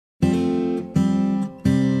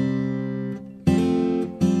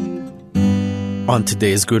On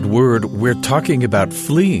today's Good Word, we're talking about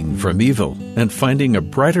fleeing from evil and finding a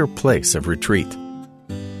brighter place of retreat.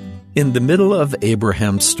 In the middle of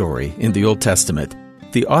Abraham's story in the Old Testament,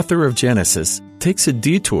 the author of Genesis takes a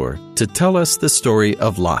detour to tell us the story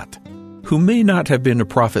of Lot, who may not have been a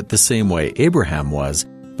prophet the same way Abraham was,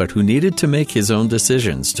 but who needed to make his own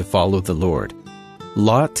decisions to follow the Lord.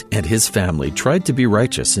 Lot and his family tried to be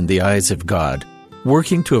righteous in the eyes of God,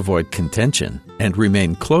 working to avoid contention and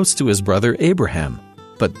remain close to his brother Abraham.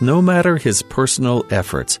 But no matter his personal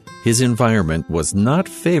efforts, his environment was not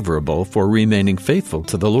favorable for remaining faithful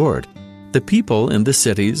to the Lord. The people in the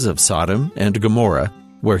cities of Sodom and Gomorrah,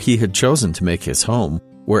 where he had chosen to make his home,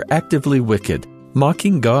 were actively wicked,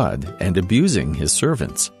 mocking God and abusing his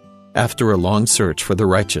servants. After a long search for the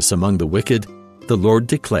righteous among the wicked, the Lord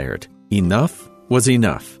declared, enough was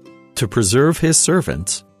enough. To preserve his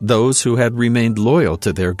servants, those who had remained loyal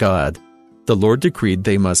to their God, the Lord decreed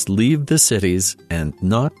they must leave the cities and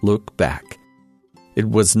not look back. It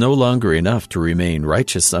was no longer enough to remain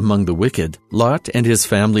righteous among the wicked. Lot and his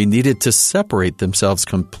family needed to separate themselves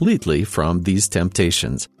completely from these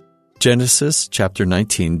temptations. Genesis chapter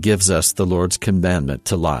 19 gives us the Lord's commandment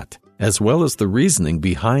to Lot, as well as the reasoning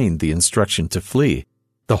behind the instruction to flee.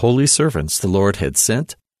 The holy servants the Lord had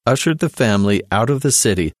sent ushered the family out of the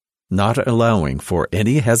city, not allowing for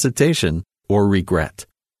any hesitation or regret.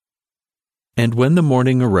 And when the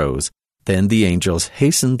morning arose, then the angels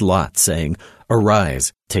hastened Lot, saying,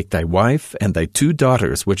 Arise, take thy wife and thy 2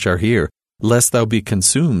 daughters which are here, lest thou be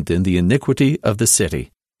consumed in the iniquity of the city.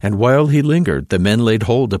 And while he lingered, the men laid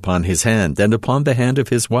hold upon his hand, and upon the hand of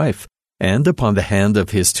his wife, and upon the hand of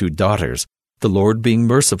his 2 daughters, the Lord being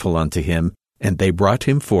merciful unto him, and they brought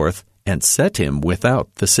him forth, and set him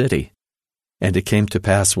without the city. And it came to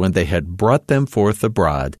pass, when they had brought them forth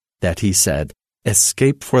abroad, that he said,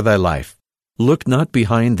 Escape for thy life. Look not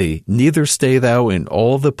behind thee, neither stay thou in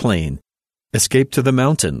all the plain. Escape to the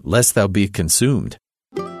mountain, lest thou be consumed.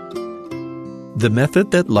 The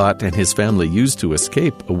method that Lot and his family used to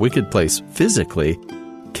escape a wicked place physically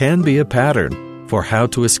can be a pattern for how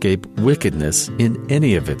to escape wickedness in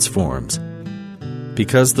any of its forms.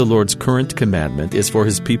 Because the Lord's current commandment is for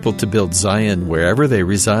his people to build Zion wherever they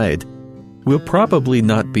reside, we'll probably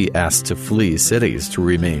not be asked to flee cities to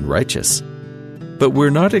remain righteous. But we're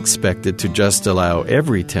not expected to just allow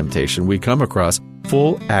every temptation we come across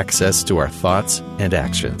full access to our thoughts and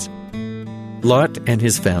actions. Lot and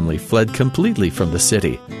his family fled completely from the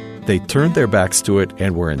city. They turned their backs to it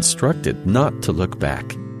and were instructed not to look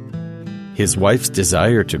back. His wife's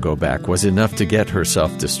desire to go back was enough to get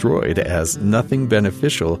herself destroyed, as nothing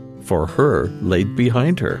beneficial for her laid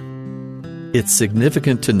behind her. It's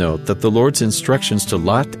significant to note that the Lord's instructions to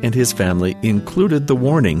Lot and his family included the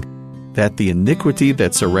warning that the iniquity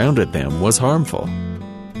that surrounded them was harmful.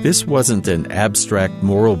 This wasn't an abstract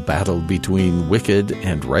moral battle between wicked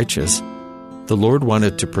and righteous. The Lord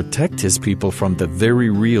wanted to protect his people from the very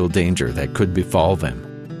real danger that could befall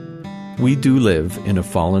them. We do live in a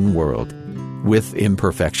fallen world, with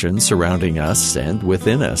imperfections surrounding us and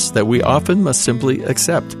within us that we often must simply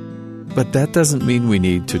accept. But that doesn't mean we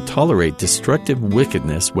need to tolerate destructive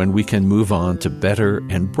wickedness when we can move on to better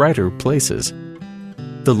and brighter places.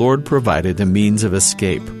 The Lord provided a means of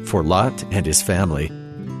escape for Lot and his family,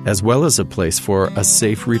 as well as a place for a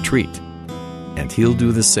safe retreat. And he'll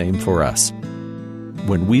do the same for us.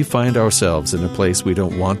 When we find ourselves in a place we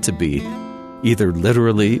don't want to be, either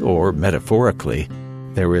literally or metaphorically,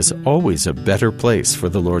 there is always a better place for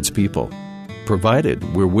the Lord's people, provided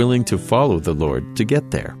we're willing to follow the Lord to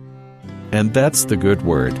get there. And that's the Good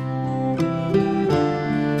Word.